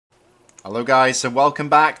Hello guys, and welcome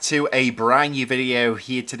back to a brand new video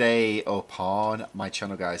here today upon my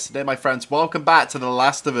channel, guys. Today, my friends, welcome back to The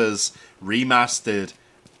Last of Us Remastered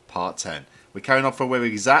Part 10. We're carrying on from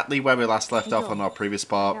exactly where we last left off on our previous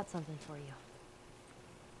part. I got something for you.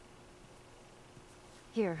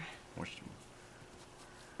 Here.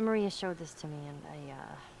 Maria showed this to me and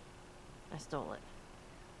I stole it.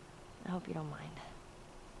 I hope you don't mind.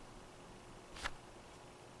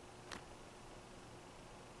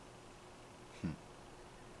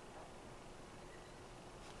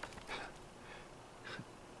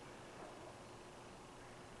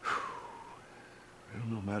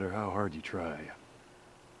 No matter how hard you try,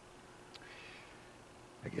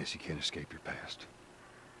 I guess you can't escape your past.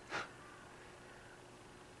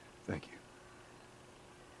 Thank you.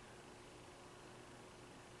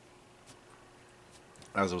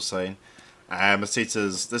 As I was saying,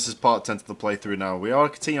 Asitas, this is part 10 to the playthrough now. We are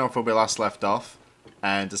continuing on from where we last left off.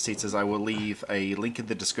 And Asitas, I will leave a link in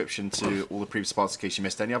the description to all the previous parts in case you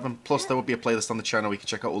missed any of them. Plus, there will be a playlist on the channel where you can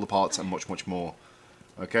check out all the parts and much, much more.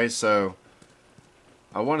 Okay, so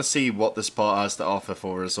I want to see what this part has to offer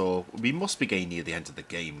for us all. We must be getting near the end of the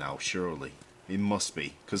game now, surely. We must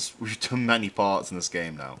be, because we've done many parts in this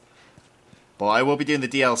game now. But I will be doing the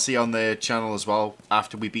DLC on the channel as well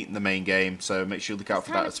after we've beaten the main game, so make sure you look out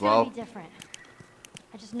for that as well. Be different.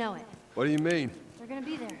 I just know it. What do you mean? They're gonna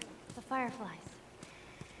be there. The Fireflies.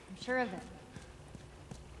 I'm sure of it.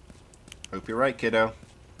 Hope you're right, kiddo.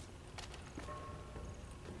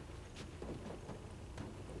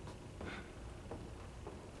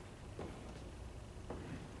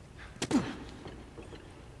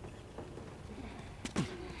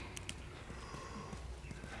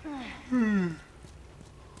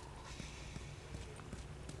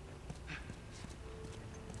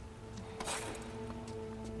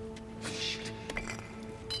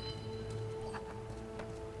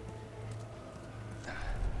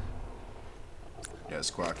 Yeah,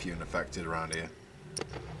 there's quite a few infected around here.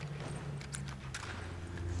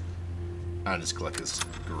 And his clickers.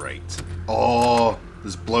 Great. Oh,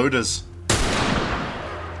 there's bloaters.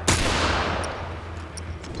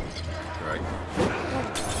 Great.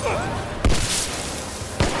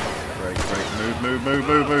 Great. Move.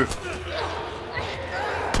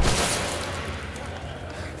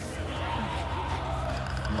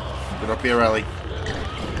 Get up here, Ellie.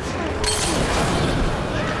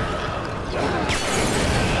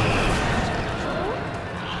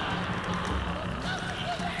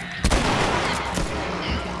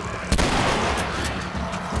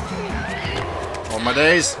 On my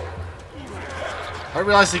days. I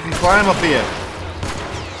realized you can climb up here.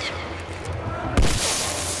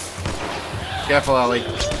 Careful, Ellie.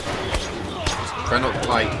 Try not to,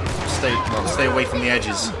 like, stay away from the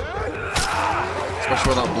edges.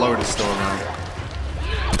 Especially with that bloater still around.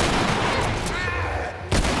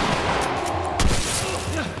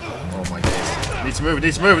 Oh my days. Need to move.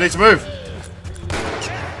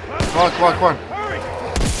 Come on.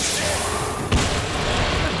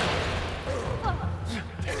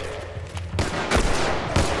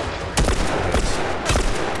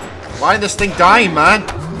 Why is this thing dying, man?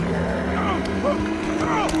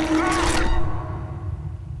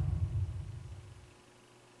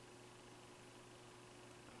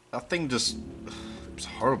 That thing just... it was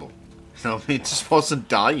horrible. You know what I mean? It just wasn't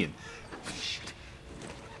dying.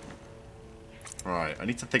 Alright, I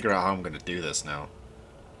need to figure out how I'm going to do this now.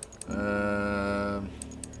 Hurry,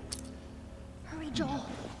 Joel.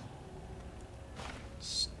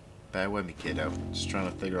 Just bear with me, kiddo. Just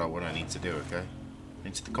trying to figure out what I need to do, okay? I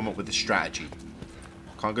need to come up with a strategy.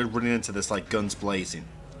 Can't go running into this like guns blazing,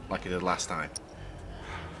 like I did last time.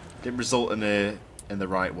 Didn't result in the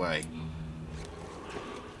right way.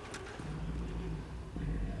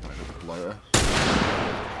 Bloater.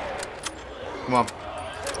 Come on.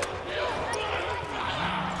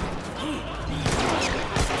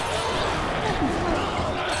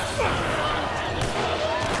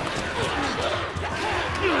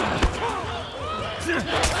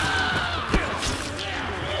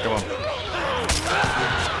 Come on.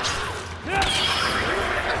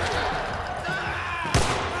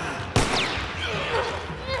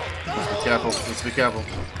 Let's be careful.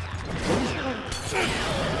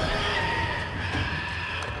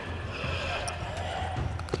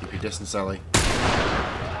 Keep your distance, Ellie.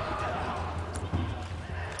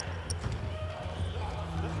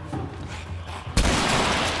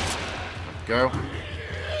 Go.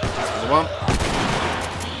 Another one.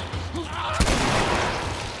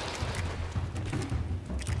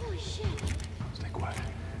 Stay quiet.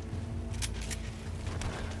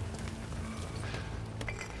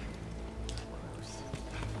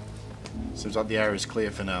 Seems like the area is clear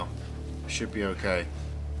for now. Should be okay.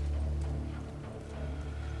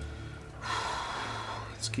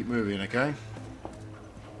 Let's keep moving, okay?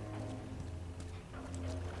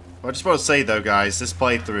 I just want to say though, guys, this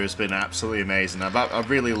playthrough has been absolutely amazing. I've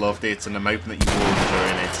really loved it, and I'm hoping that you all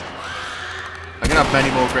enjoying it. I'm going to have many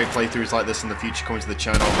more great playthroughs like this in the future coming to the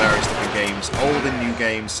channel, various different games, old and new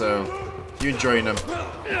games, so if you're enjoying them,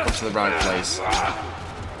 come to the right place.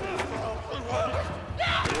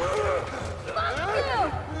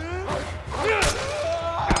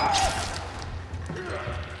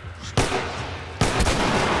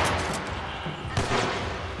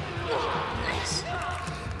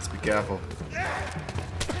 Let's be careful.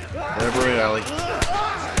 Wherever it, Ellie.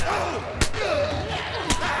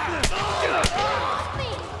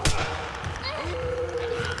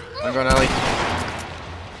 Hang on, Ellie.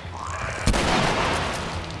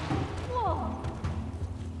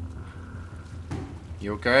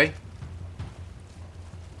 You okay?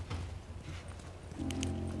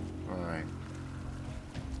 Alright.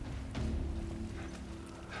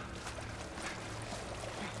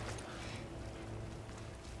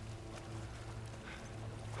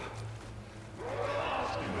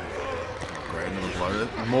 Great, another bloater.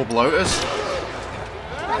 More bloaters?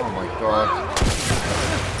 Oh my god.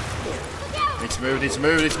 Need to move, need to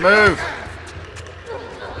move, need to move!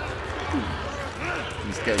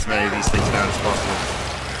 Need to get as many of these things down as possible.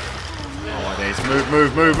 Oh my days. Move,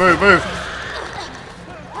 move, move, move, move!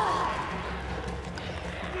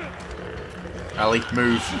 Ellie,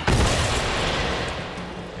 move.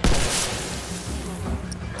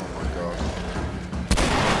 Oh my god.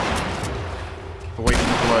 Keep away from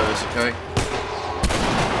the bloaters, okay?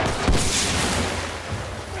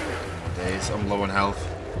 Oh my days, I'm low on health.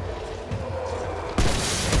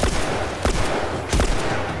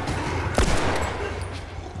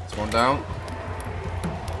 One down.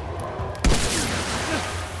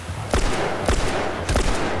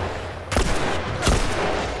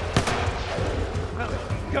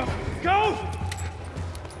 Go! Go!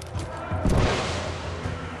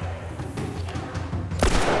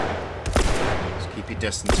 Just keep your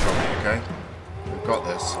distance from me, okay? We've got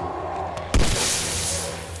this.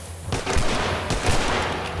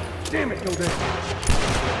 Damn it, go down.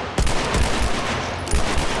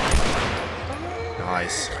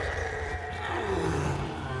 Nice.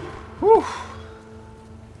 Whew.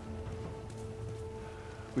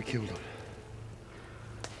 We killed him.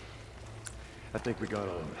 I think we got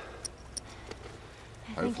all of it.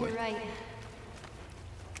 I think Hopefully. you're right.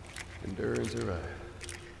 Endurance arrived.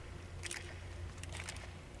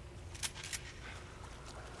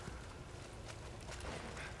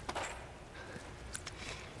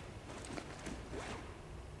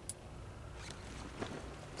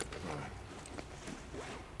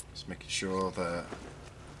 Just making sure that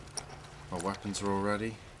my weapons are all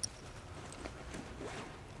ready.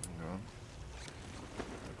 Hang on. There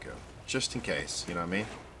we go. Just in case, you know what I mean?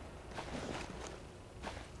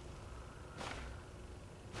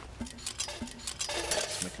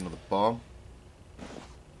 Let's make another bomb.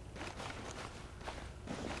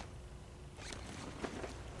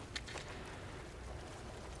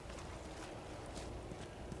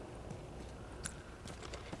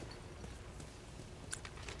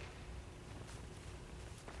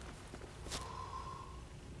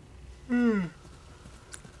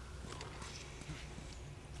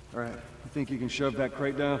 All right, you think you can shove that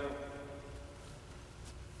crate down?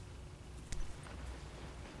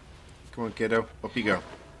 Come on, kiddo. Up you go.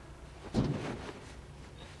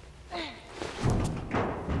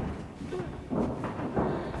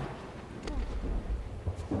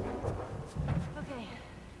 Okay.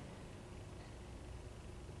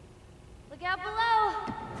 Look out below!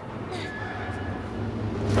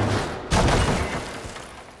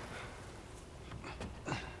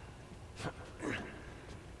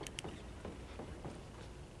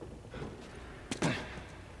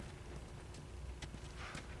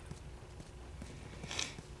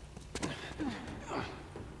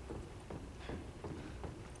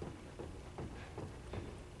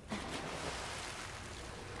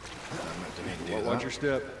 Watch your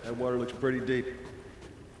step. That water looks pretty deep.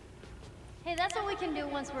 Hey, that's what we can do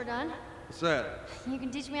once we're done. What's that? You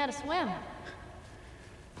can teach me how to swim.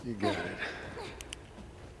 You got it.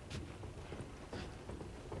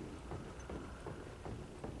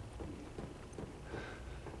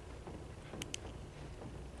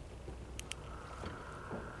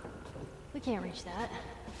 We can't reach that.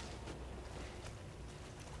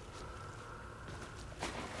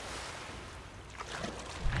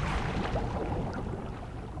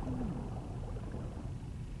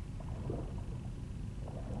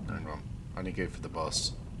 Hang on. I need to go for the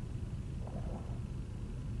boss.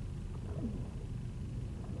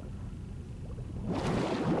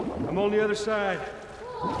 I'm on the other side.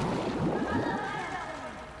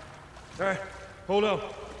 Alright, hold on.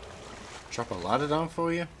 Drop a ladder down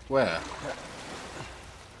for you? Where?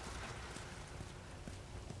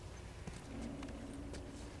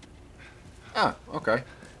 Ah, okay.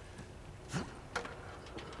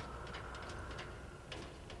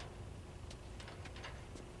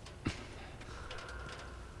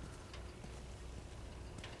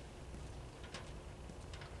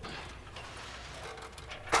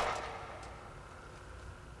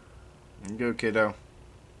 You go, kiddo.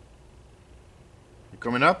 You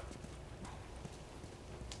coming up?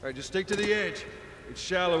 Alright, just stick to the edge. It's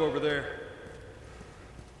shallow over there.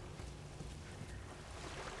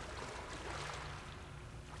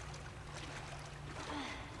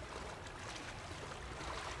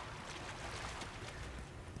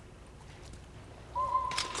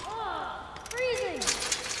 Freezing!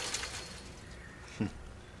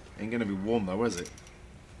 Ain't gonna be warm though, is it?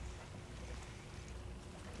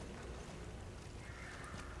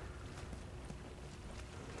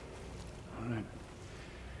 Alright.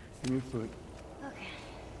 Give me your foot. Okay.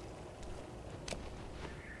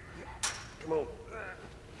 Come on.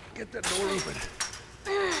 Get that door open.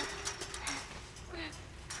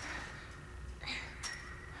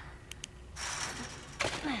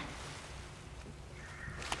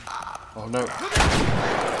 Oh no.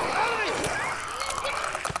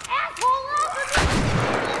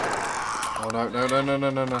 Oh no, no, no, no, no,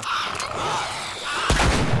 no, no.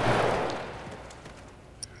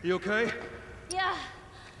 You okay? Yeah.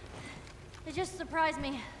 It just surprised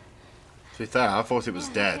me. To be fair, I thought it was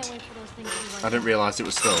dead. Can't wait for those things to be I like didn't realise it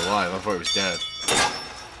was still alive. I thought it was dead.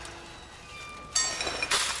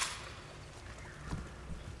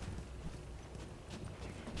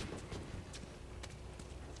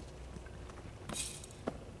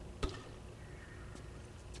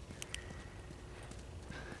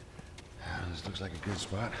 This looks like a good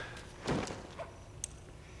spot.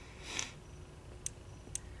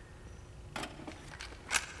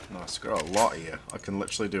 Nice, got a lot here. I can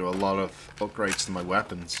literally do a lot of upgrades to my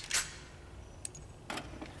weapons.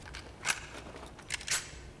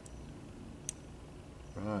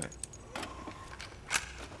 Right.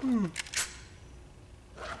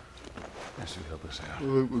 This should help us out.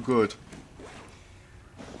 We're good.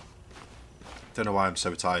 Don't know why I'm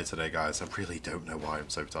so tired today, guys. I really don't know why I'm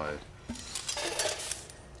so tired.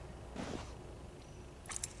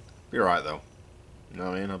 Be alright, though. You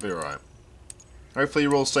know what I mean? I'll be alright. Hopefully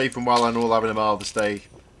you're all safe and well and all having a marvelous day.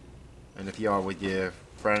 And if you are with your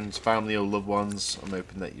friends, family or loved ones, I'm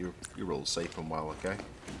hoping that you're all safe and well, okay?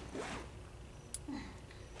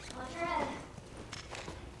 Watch your head.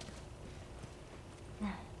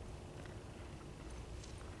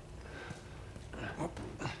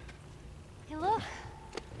 Hey, look.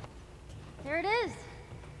 There it is.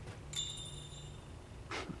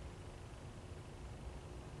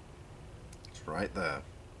 It's right there.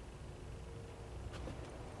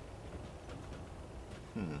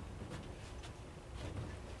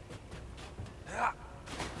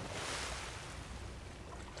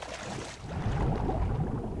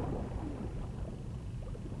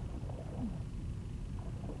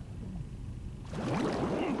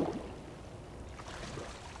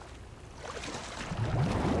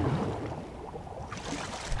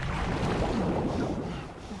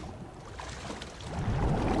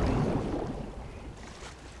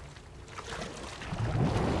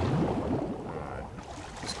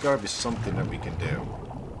 There's gotta be something that we can do.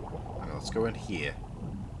 Hang on, let's go in here.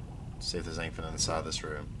 See if there's anything inside this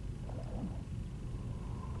room.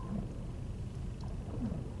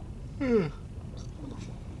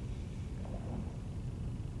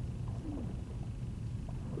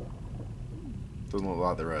 Doesn't look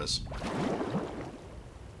like there is.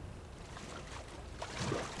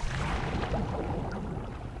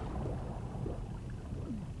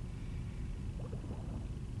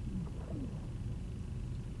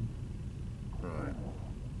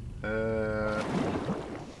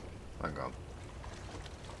 Hang on.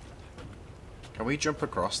 Can we jump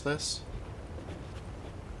across this?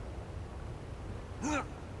 No,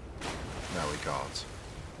 we can't.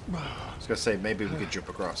 I was gonna say maybe we could jump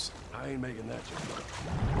across. I ain't making that jump.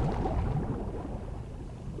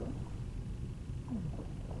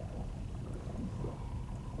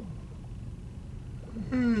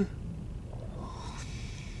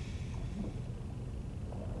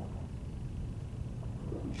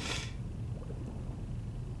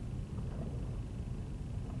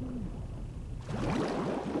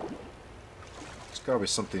 There's gotta be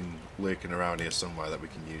something lurking around here somewhere that we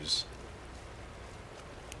can use.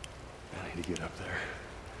 I need to get up there.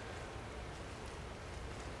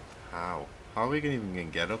 How? How are we even gonna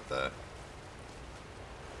get up there?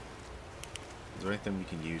 Is there anything we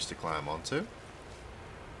can use to climb onto?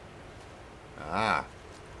 Ah.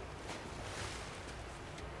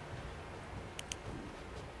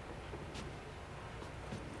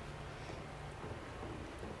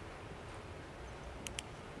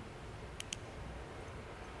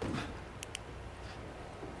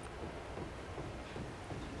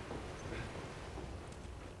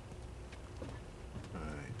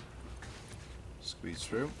 Alright. Squeeze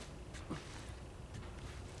through.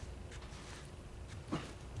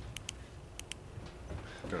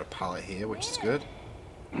 Got a pallet here, which is good.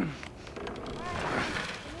 Hang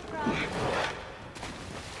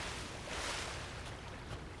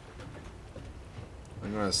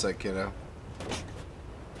on a sec, kiddo.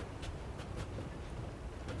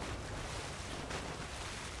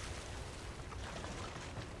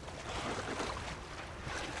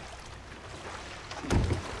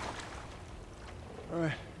 All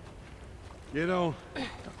right. Get on. Okay.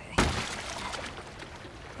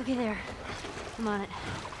 Okay, there. I'm on it.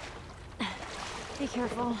 Be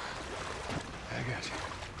careful. I got you.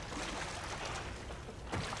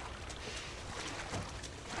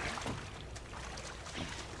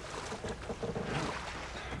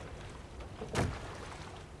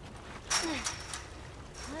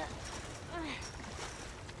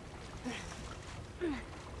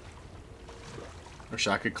 Wish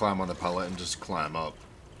I could climb on the pallet and just climb up.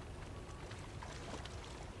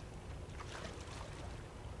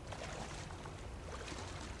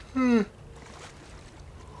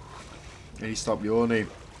 Hey, stop yawning.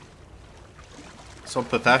 Some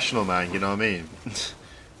professional, man, you know what I mean?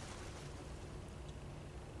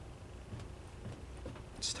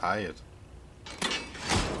 Just tired.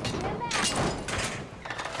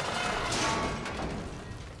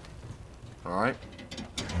 Alright.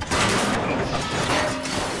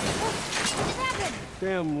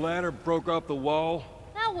 Damn ladder broke off the wall.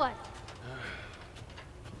 Now what?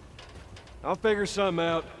 I'll figure something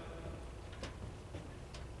out.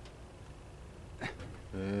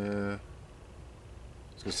 I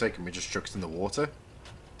was gonna say, can we just chuck it in the water?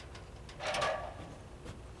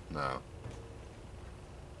 No.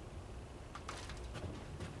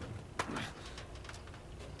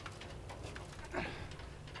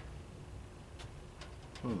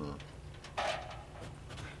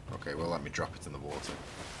 Okay, well, let me drop it in the water.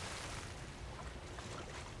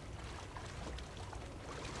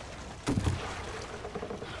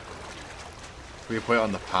 Can we put it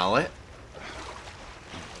on the pallet?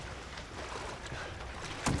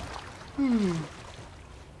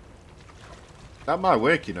 That might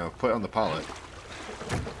work, you know. Put it on the pallet.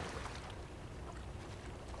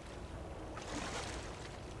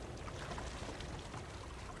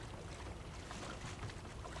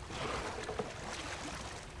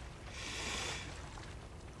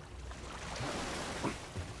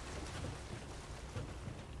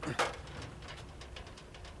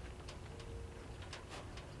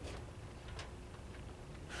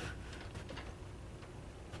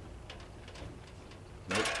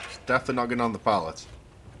 Nope, it's definitely not getting on the pallet.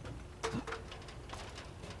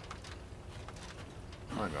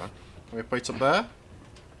 Hang on. Can we put it up there?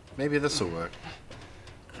 Maybe this will work.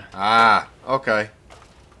 Ah, okay.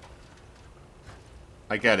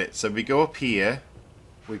 I get it. So we go up here.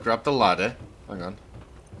 We grab the ladder. Hang on.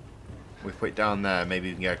 We put it down there. Maybe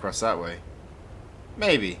we can get across that way.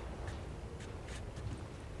 Maybe.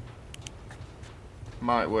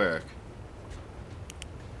 Might work.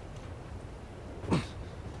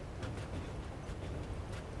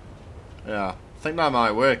 Yeah, I think that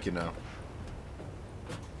might work, you know.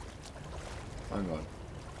 Hang on.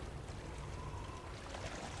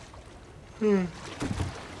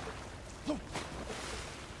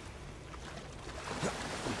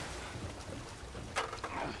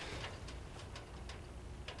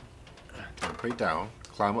 Put it down,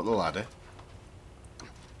 climb up the ladder.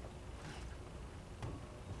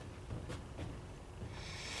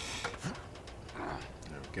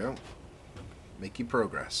 There we go. Making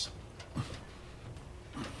progress.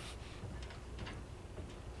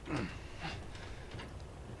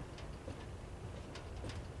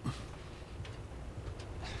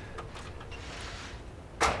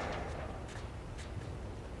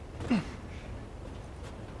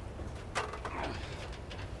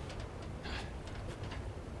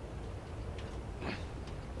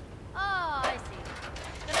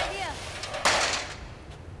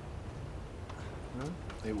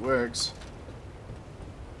 It works.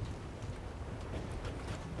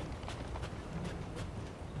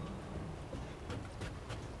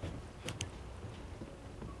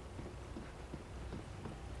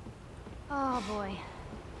 Oh boy.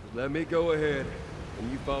 Let me go ahead,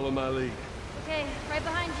 and you follow my lead. Okay, right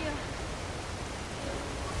behind you.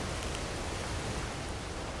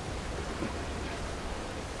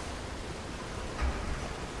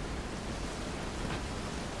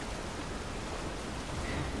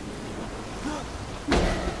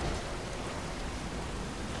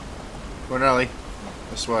 Go on, Ellie.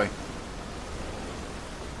 This way.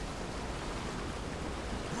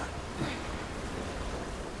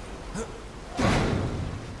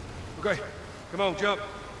 Okay, come on, jump.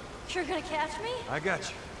 You're gonna catch me? I got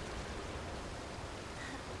you.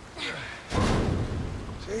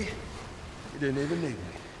 See? You didn't even need me.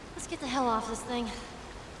 Let's get the hell off this thing.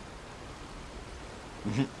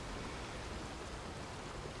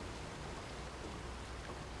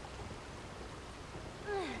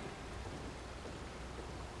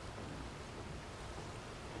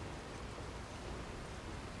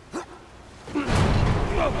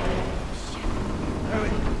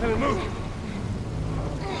 Ellie, move!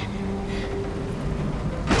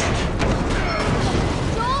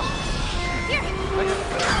 Joel!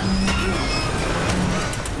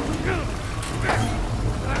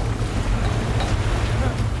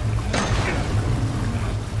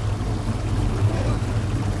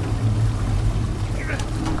 Here!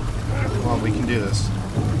 Come on, we can do this.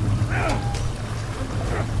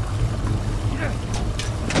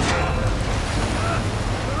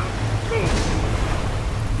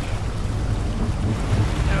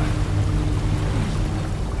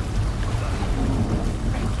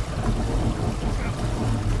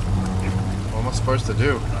 What am I supposed to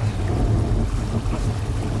do?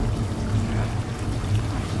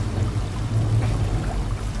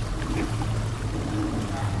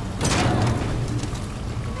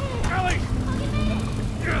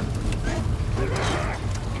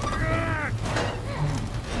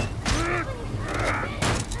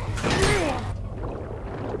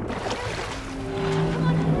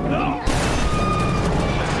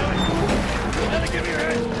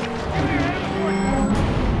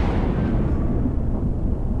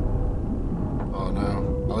 Oh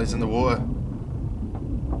no, Ellie's in the water.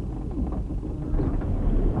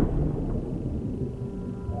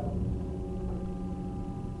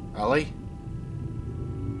 Ellie?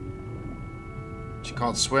 She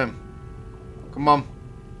can't swim. Come on.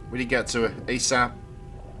 We need to get to her ASAP.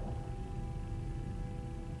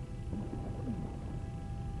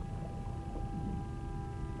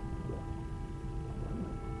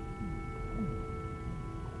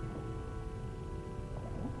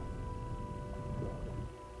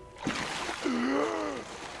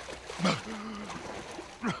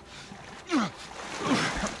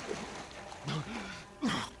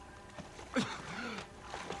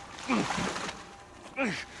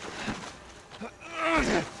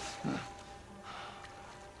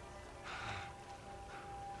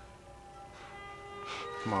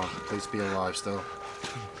 Come on, please be alive still.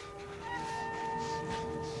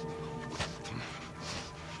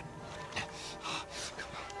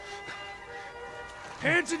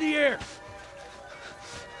 Hands in the air!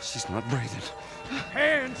 She's not breathing.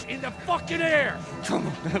 Hands in the fucking air! Come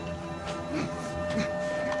on, man.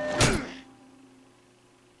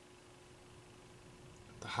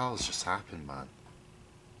 What the hell has just happened, man?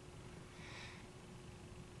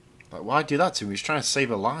 Like, why do that to me? He's trying to save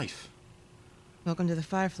her life. Welcome to the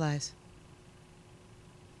Fireflies.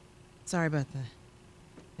 Sorry about that.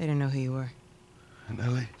 They didn't know who you were. And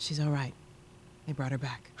Ellie? She's all right. They brought her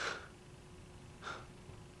back.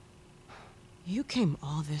 You came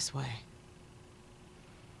all this way.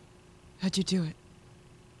 How'd you do it?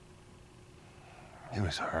 It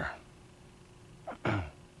was her.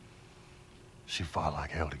 She fought like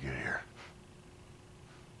hell to get here.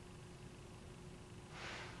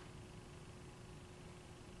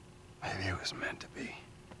 Maybe it was meant to be.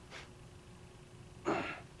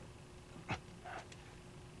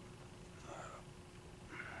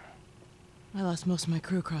 I lost most of my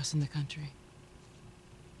crew crossing the country.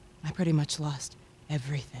 I pretty much lost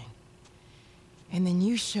everything. And then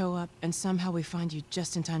you show up, and somehow we find you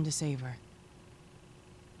just in time to save her.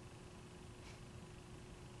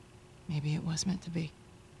 Maybe it was meant to be.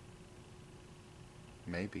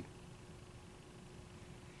 Maybe.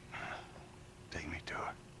 Take me to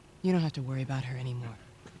her. You don't have to worry about her anymore.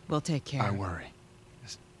 We'll take care I of her. worry.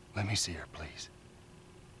 Just let me see her, please.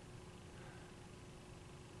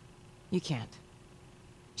 You can't.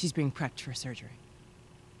 She's being prepped for surgery.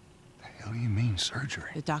 The hell do you mean,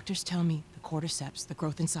 surgery? The doctors tell me the cordyceps, the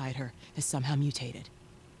growth inside her, has somehow mutated.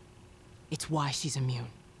 It's why she's immune.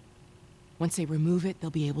 Once they remove it, they'll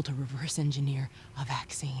be able to reverse engineer a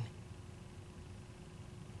vaccine.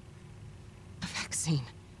 A vaccine.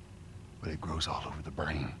 but it grows all over the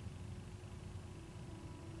brain.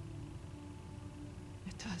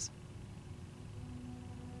 It does.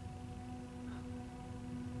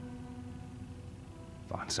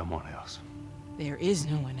 Find someone else. There is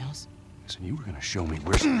no one else. Listen, you were gonna show me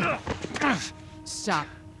where... Stop.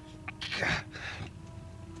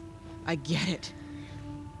 I get it.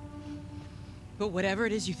 But whatever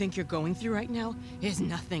it is you think you're going through right now is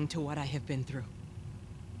nothing to what I have been through.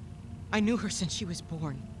 I knew her since she was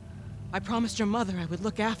born. I promised your mother I would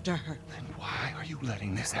look after her. Then why are you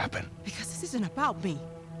letting this happen? Because this isn't about me,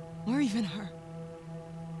 or even her.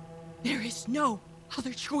 There is no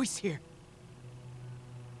other choice here.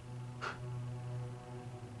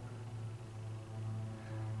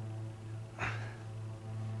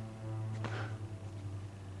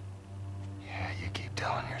 Yeah, you keep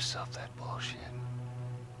telling yourself that bullshit.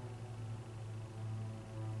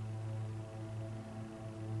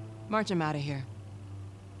 March him out of here.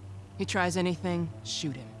 He tries anything,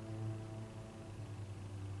 shoot him.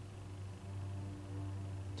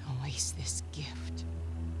 Don't waste this gift,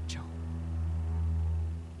 Joel.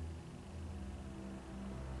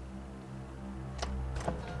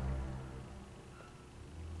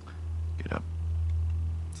 Get up.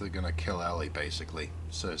 So they're gonna kill Ellie, basically.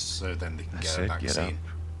 So then they can I get a said get vaccine.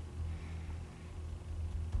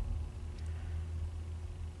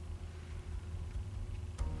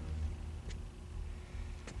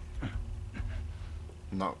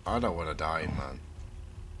 No, I don't want to die, man.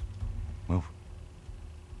 Move.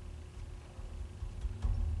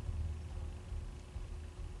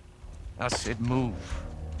 I said move.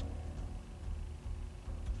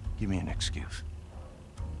 Give me an excuse.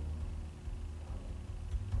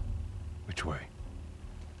 Which way?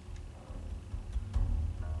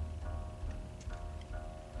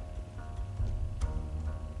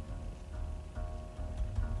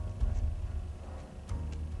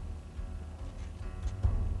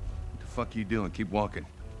 What the fuck you doing? Keep walking.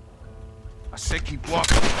 I said keep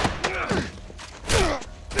walking.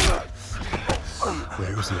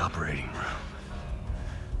 Where was the operating room?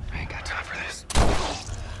 I ain't got time for this.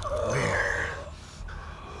 Where?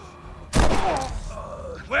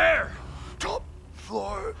 Where? Top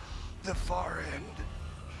floor, the far end.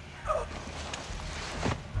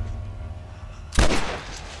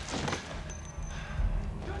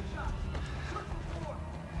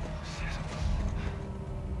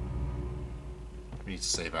 We need to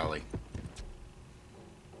save Ellie.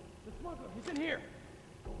 The smuggler, he's in here.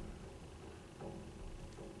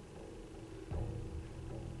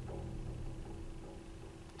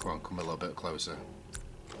 Come on, come a little bit closer.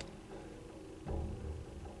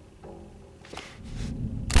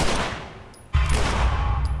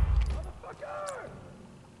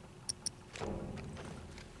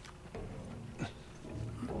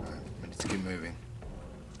 We need to keep moving.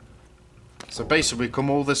 So basically, we come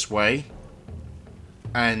all this way,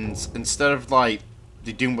 and instead of like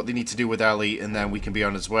they're doing what they need to do with Ellie, and then we can be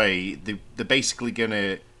on his way, they're basically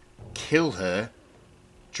gonna kill her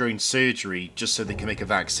during surgery just so they can make a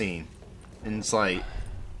vaccine. And it's like,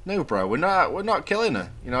 no, bro, we're not killing her.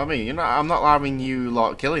 You know what I mean? I'm not allowing you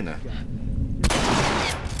lot killing her.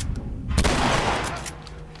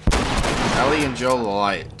 Ellie and Joel are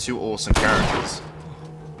like two awesome characters,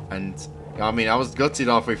 and you know what I mean, I was gutted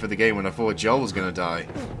halfway through the game when I thought Joel was gonna die.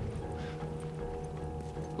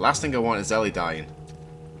 Last thing I want is Ellie dying.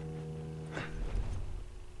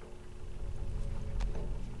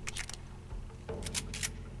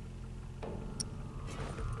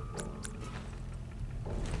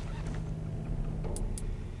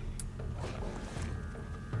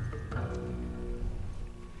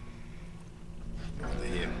 Over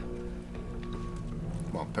here.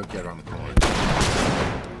 Come on, poke it around the corner.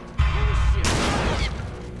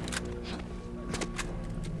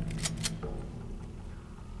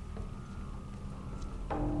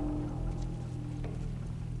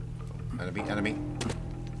 Enemy.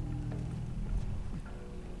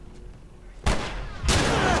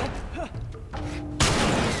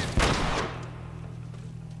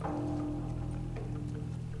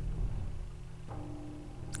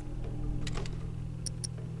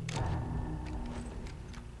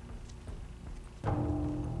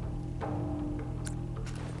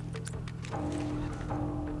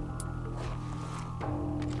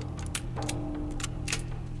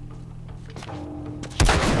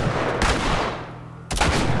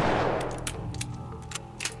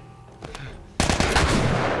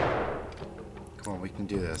 We can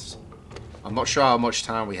do this. I'm not sure how much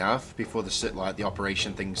time we have before the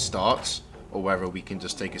operation thing starts, or whether we can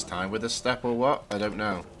just take his time with this step or what. I don't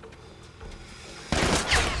know.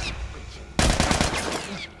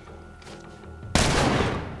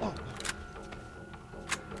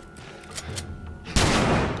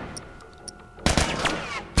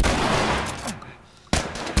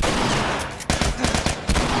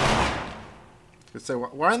 So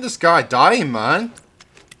why isn't this guy dying, man?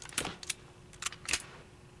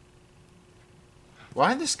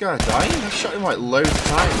 Why isn't this guy dying? I've shot him like loads of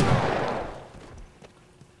times now.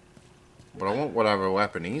 But I want whatever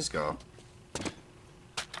weapon he's got.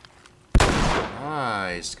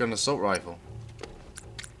 Ah, he's got an assault rifle.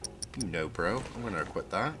 You know, bro. I'm gonna equip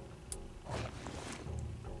that.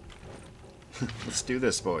 Let's do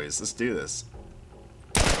this, boys. Let's do this.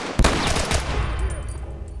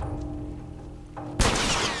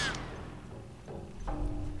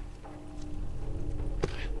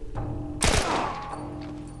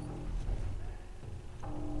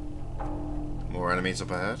 More enemies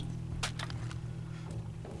up ahead.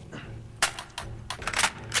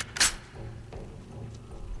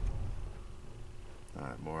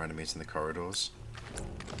 Alright, more enemies in the corridors.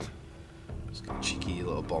 Just got a cheeky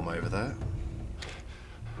little bomb over there.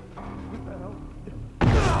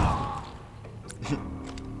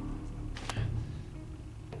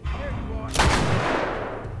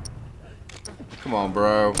 Come on,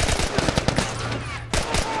 bro.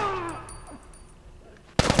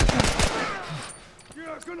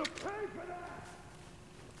 You're gonna pay for that.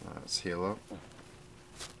 Let's heal up.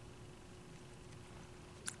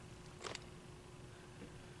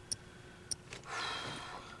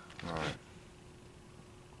 Alright.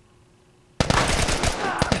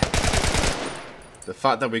 The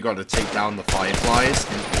fact that we got to take down the Fireflies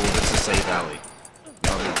in order to save Ellie.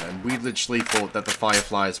 And we literally thought that the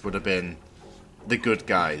Fireflies would have been the good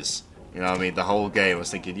guys. You know what I mean? The whole game I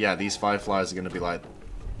was thinking, yeah, these Fireflies are going to be like,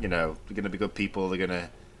 you know, they're going to be good people. They're going to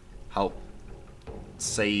help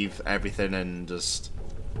save everything and just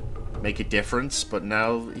make a difference. But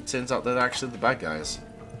now it turns out they're actually the bad guys.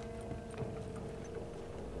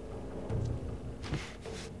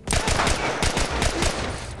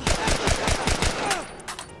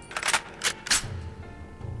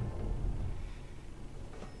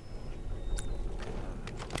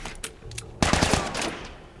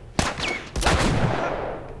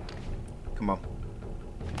 Come on.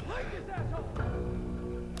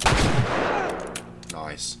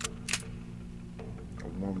 Nice.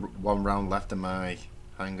 One round left in my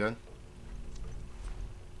handgun.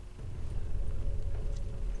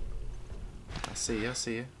 I see you, I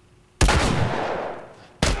see you.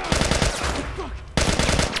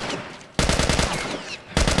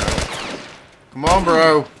 Come on,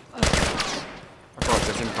 bro! I can't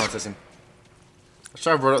touch him, I can't touch him. I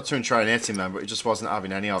tried to run up to him and try and hit him, man, but he just wasn't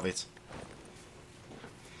having any of it.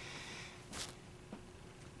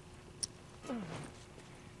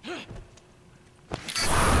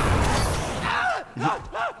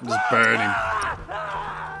 Just burn him.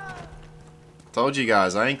 Told you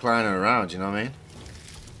guys, I ain't clowning around, you know what I mean?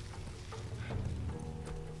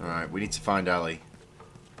 Alright, we need to find Ellie.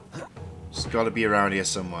 She's gotta be around here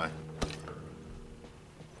somewhere.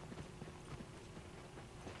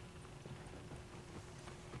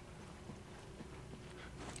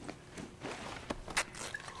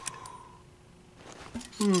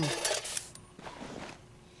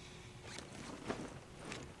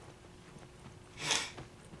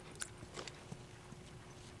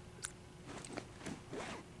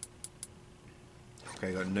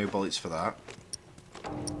 Okay, got no bullets for that.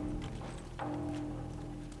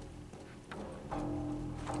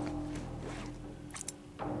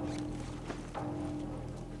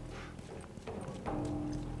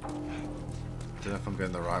 Don't know if I'm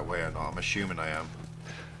going the right way or not. I'm assuming I am.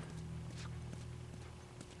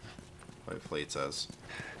 Hopefully it does.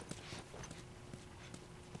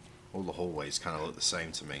 All the hallways kind of look the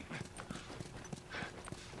same to me.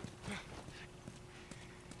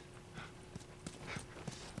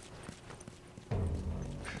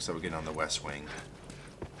 So we're getting on the west wing.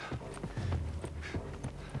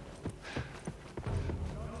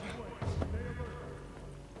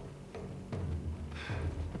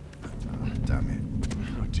 Oh, damn it.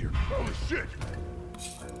 Oh dear. Holy shit!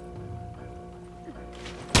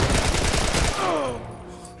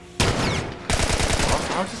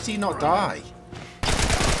 How does he not die?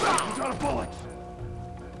 He's out of bullets!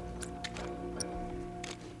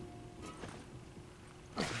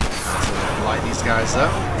 Light these guys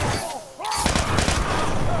up.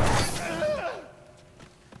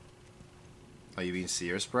 Are you being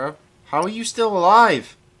serious, bro? How are you still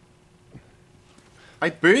alive? I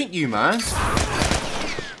burnt you, man.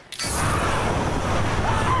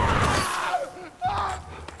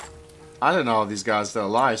 I don't know how these guys are still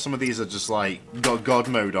alive. Some of these are just like got God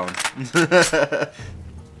mode on.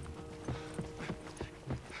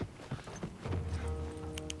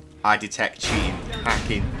 I detect cheating,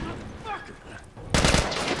 hacking.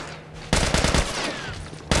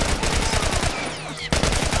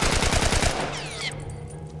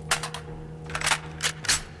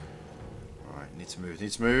 Need to move.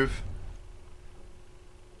 Need to move.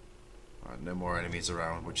 Alright, no more enemies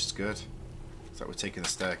around, which is good. Looks like we're taking the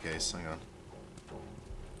staircase. Hang on.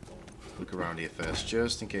 Look around here first,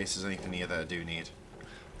 just in case there's anything here that I do need.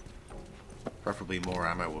 Preferably more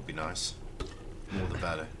ammo would be nice. More the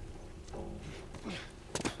better.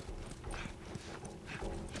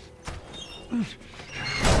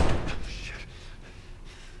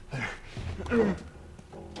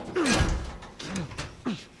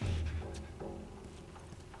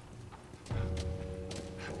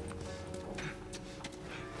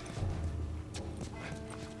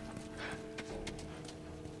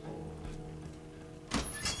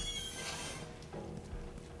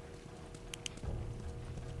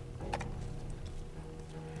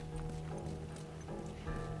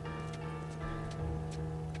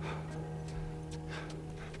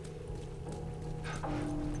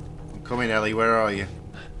 Come in, Ellie, where are you?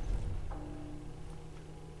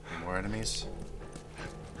 Any more enemies?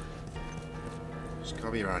 There's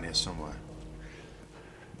gotta be around here somewhere.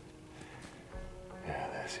 Yeah,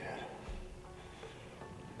 that's it.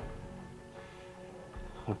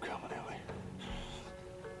 I'm coming, Ellie.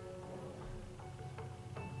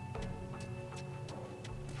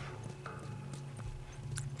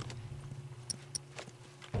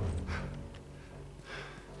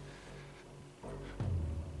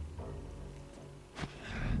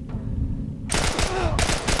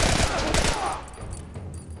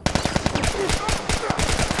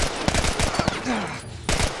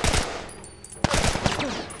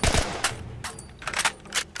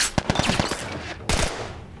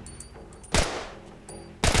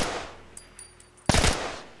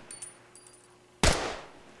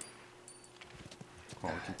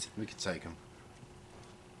 Well, we can take him.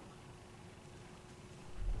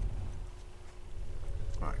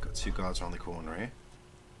 Alright, got 2 guards around the corner here.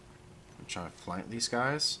 I'm trying to flank these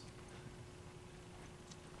guys.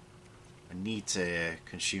 I need to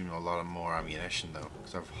consume a lot of more ammunition though,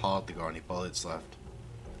 because I've hardly got any bullets left.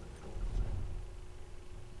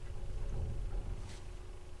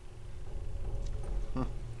 Huh.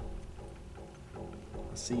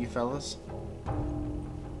 I see you fellas.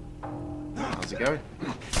 How's it going?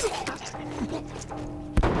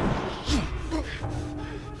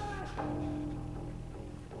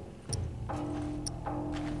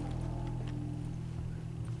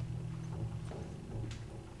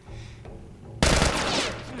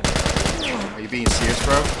 Are you being serious,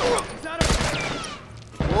 bro?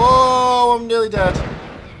 Whoa, I'm nearly dead.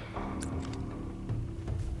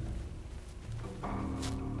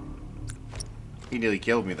 He nearly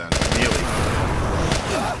killed me then. Nearly.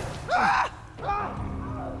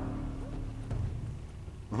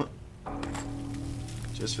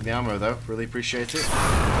 Just for the ammo though, really appreciate it. He's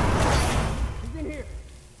in here.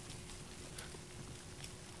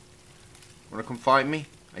 Wanna come fight me?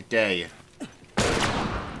 I dare you.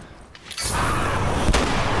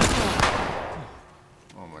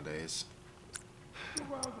 Oh my days.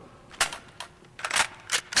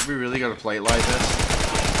 Have we really gotta play it like this?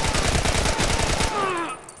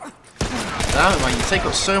 Damn it, man, you take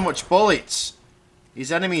up so much bullets.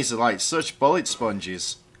 These enemies are like such bullet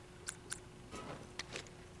sponges.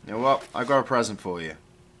 You know what? I got a present for you.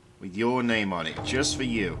 With your name on it. Just for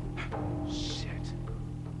you. Shit.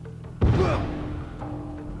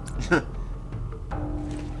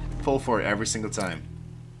 Fall for it every single time.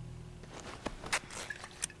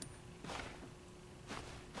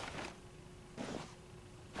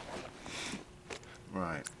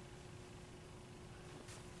 Right.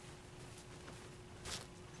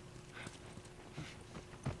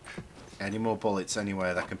 Any more bullets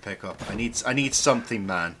anywhere that I can pick up? I need something,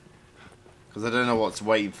 man. Because I don't know what's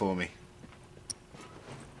waiting for me.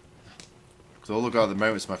 Because all I've got at the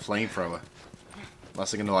moment is my flamethrower.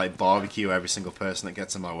 Unless I'm going to like barbecue every single person that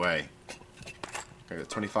gets in my way. Okay, got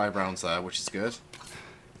 25 rounds there, which is good.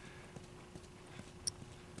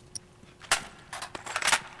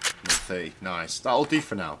 Another 30, nice. That'll do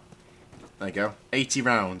for now. There you go, 80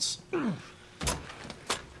 rounds.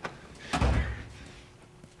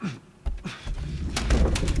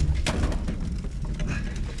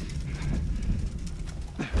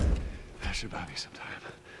 That should buy me some time.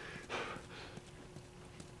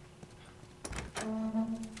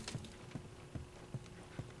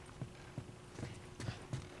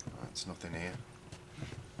 There's nothing here.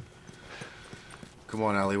 Come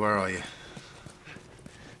on, Ellie, where are you?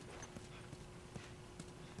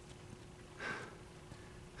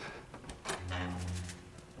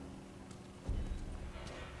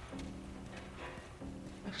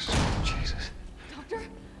 Jesus. Doctor?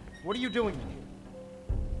 What are you doing in here?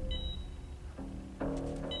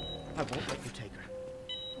 I won't let you take her.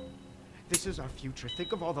 This This is our future.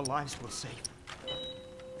 Think of all the lives we'll save.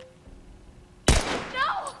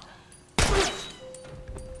 No!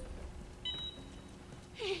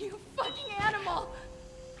 You fucking animal!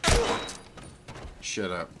 Shut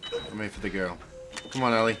up. I'm here for the girl. Come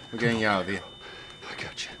on, Ellie. We're getting you out of here. I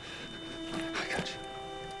got you. I got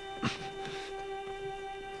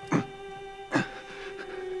you.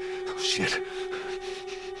 Oh, shit.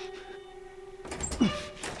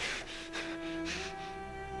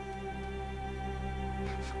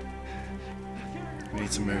 We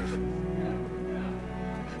need to move.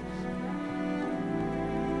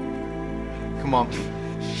 Come on.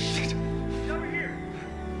 Shit. Over here.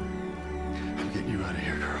 I'm getting you out of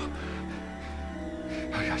here, girl.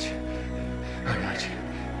 I got you. I got you.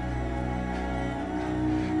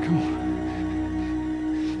 Come on.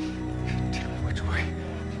 Tell me which way.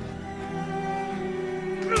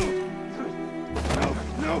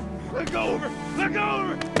 No! Let go of her! Let go of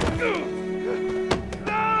her! No!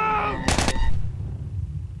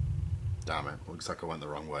 Damn it. Looks like I went the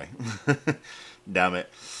wrong way. Damn it.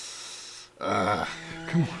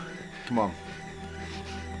 Come on. Come on.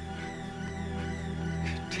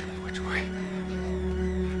 Tell me which way.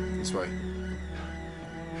 This way.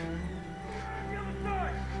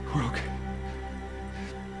 We're okay.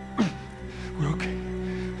 We're okay.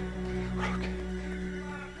 We're okay.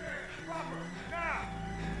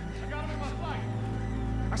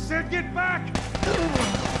 I said get back!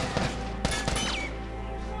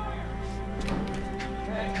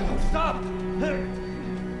 Stop!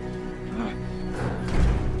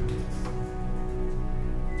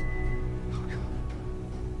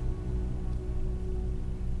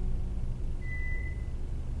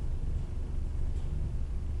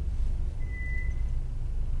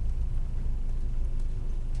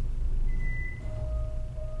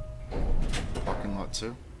 Parking lot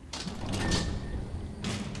 2.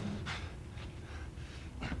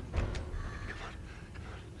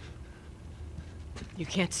 You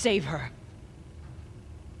can't save her.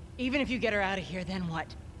 Even if you get her out of here, then what?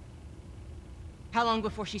 How long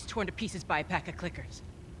before she's torn to pieces by a pack of clickers?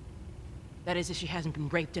 That is, if she hasn't been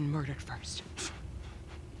raped and murdered first.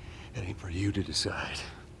 It ain't for you to decide.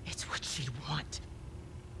 It's what she'd want.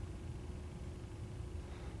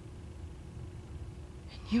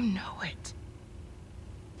 And you know it.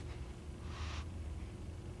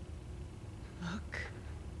 Look.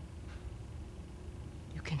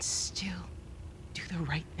 You can still do the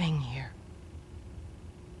right thing here.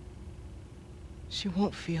 She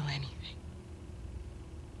won't feel anything.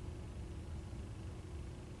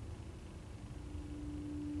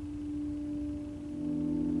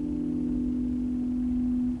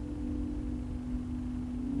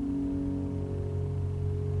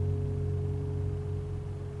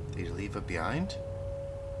 Did you leave her behind?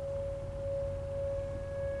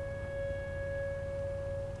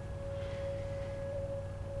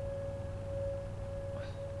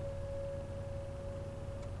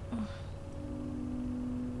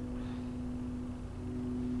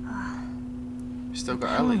 You still got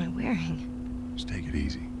How Ellie. am I wearing? Just take it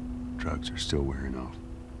easy. Drugs are still wearing off.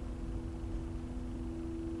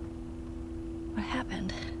 What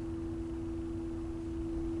happened?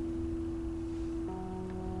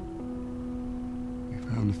 We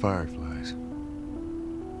found the fireflies.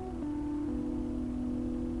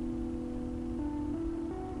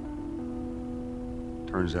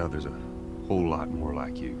 Turns out there's a whole lot more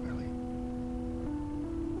like you, Ellie.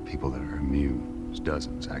 People that are immune. There's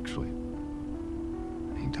dozens, actually.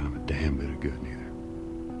 Ain't done 'em a damn bit of good, neither.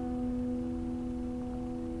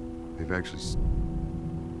 They've actually...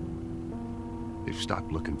 They've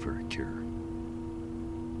stopped looking for a cure.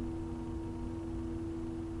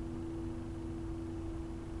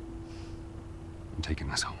 I'm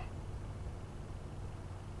taking us home.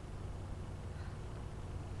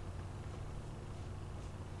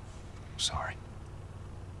 Sorry.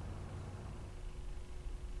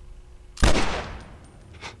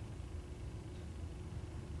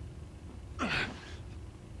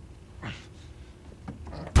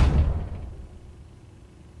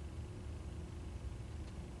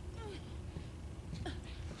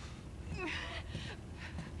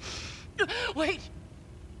 Wait!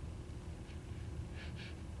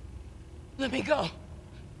 Let me go.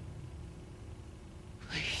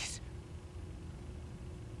 Please.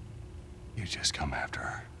 You just come after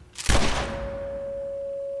her.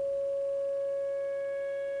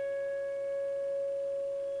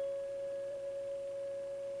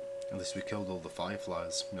 At least we killed all the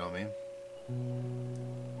fireflies, you know what I mean?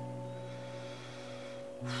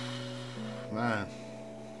 Man.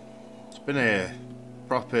 It's been a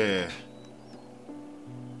proper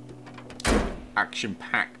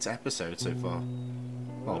action-packed episode so far.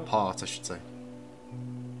 Well, part, I should say.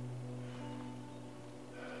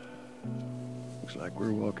 Looks like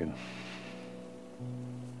we're walking.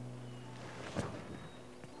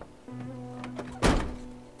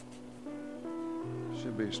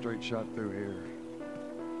 Should be a straight shot through here.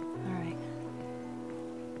 All right.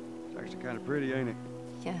 It's actually kind of pretty, ain't it?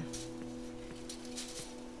 Yeah.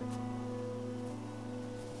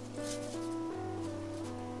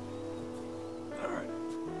 All right.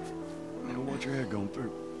 Now watch your head going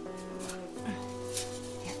through.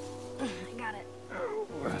 I got it.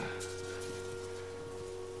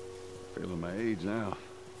 Feeling my age now.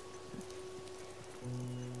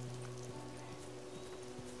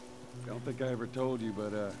 Don't think I ever told you,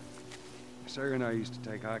 but Sarah and I used to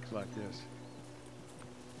take hikes like this.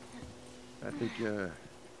 I think the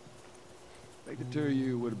two of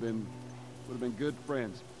you would have been good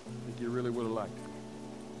friends. I think you really would have liked it.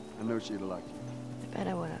 I know she'd have liked you. I bet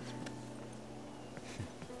I would have.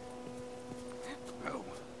 Oh.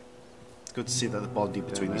 It's good to see that the bonding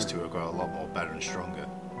between these two have got a lot more better and stronger.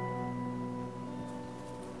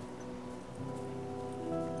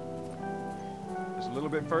 Just a little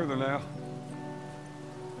bit further now.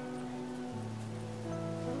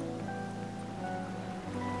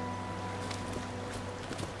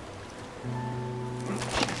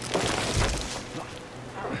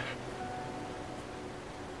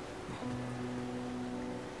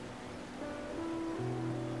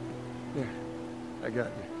 There, I got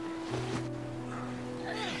you.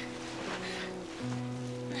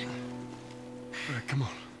 All right, come on.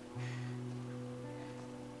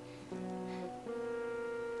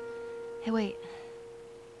 Hey, wait.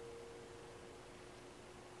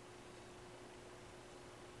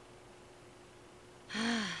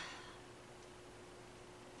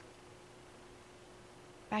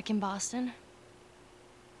 Back in Boston?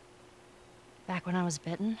 Back when I was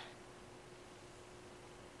bitten?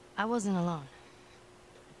 I wasn't alone.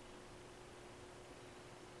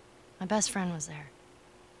 My best friend was there.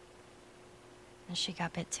 And she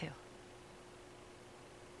got bit too.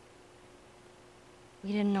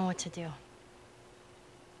 We didn't know what to do.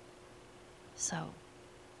 So,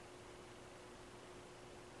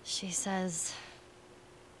 she says,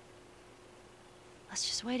 let's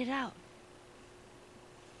just wait it out.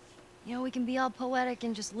 You know, we can be all poetic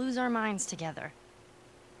and just lose our minds together.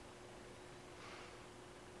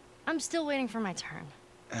 I'm still waiting for my turn.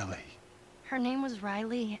 Ellie. Her name was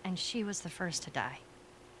Riley, and she was the first to die.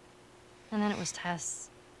 And then it was Tess.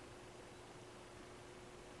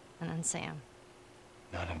 And then Sam.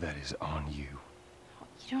 None of that is on you.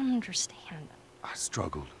 You don't understand. I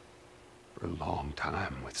struggled for a long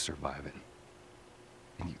time with surviving.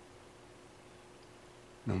 And you...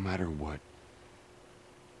 No matter what,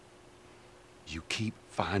 you keep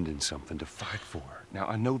finding something to fight for. Now,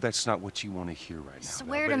 I know that's not what you want to hear right now.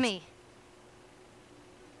 Swear to me.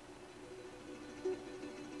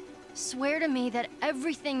 Swear to me that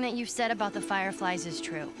everything that you've said about the Fireflies is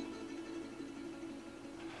true.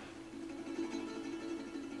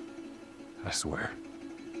 I swear.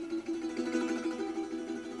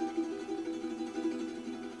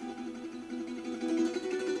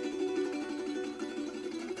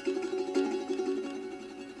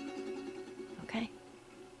 Okay?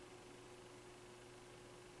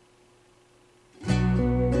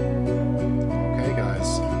 Okay,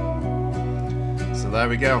 guys. So there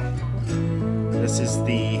we go. This is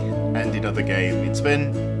the ending of the game. It's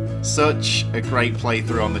been such a great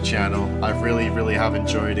playthrough on the channel. I really have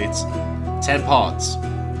enjoyed it. 10 parts.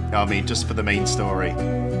 I mean, just for the main story.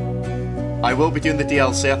 I will be doing the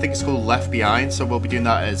DLC. I think it's called Left Behind, so we'll be doing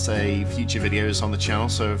that as a future videos on the channel.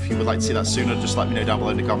 So if you would like to see that sooner, just let me know down below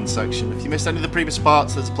in the comment section. If you missed any of the previous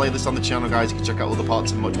parts, there's a playlist on the channel, guys. You can check out all the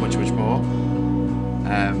parts and much more.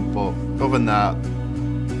 But other than that,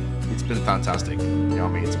 it's been fantastic. You know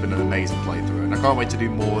what I mean? It's been an amazing playthrough, and I can't wait to do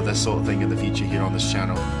more of this sort of thing in the future here on this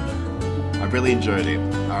channel. I really enjoyed it.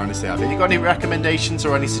 I honestly have. If you got any recommendations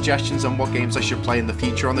or any suggestions on what games I should play in the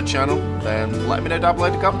future on the channel, then let me know down below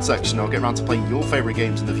in the comment section. I'll get around to playing your favourite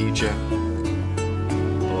games in the future. But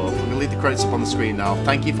I'm going to leave the credits up on the screen now.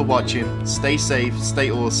 Thank you for watching. Stay safe, stay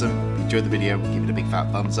awesome. If you enjoyed the video, give it a big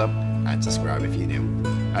fat thumbs up and subscribe if you're new.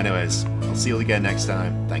 Anyways, I'll see you all again next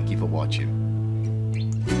time. Thank you for watching.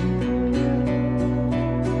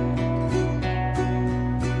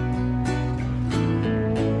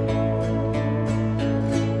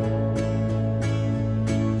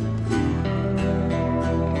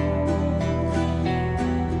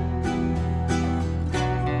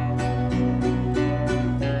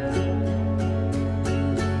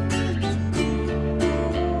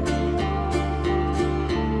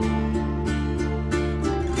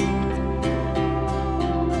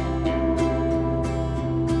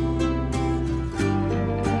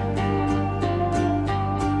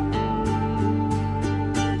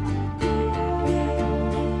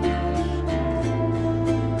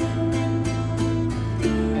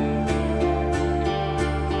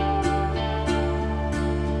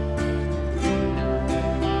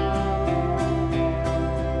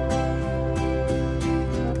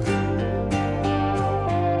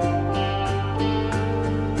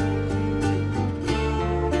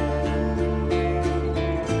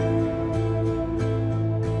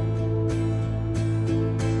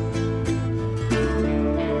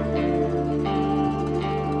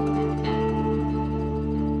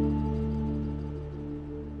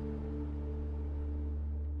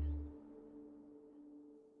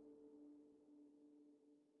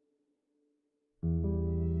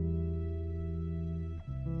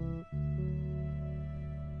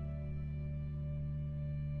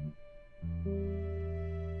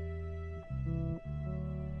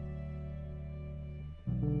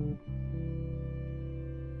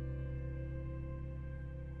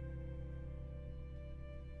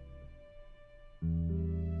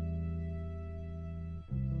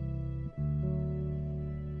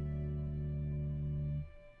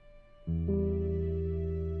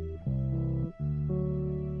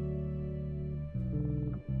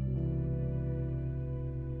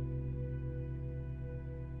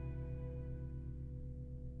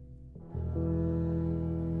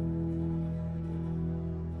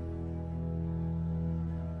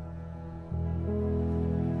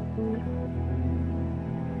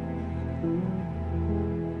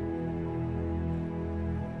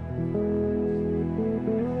 you.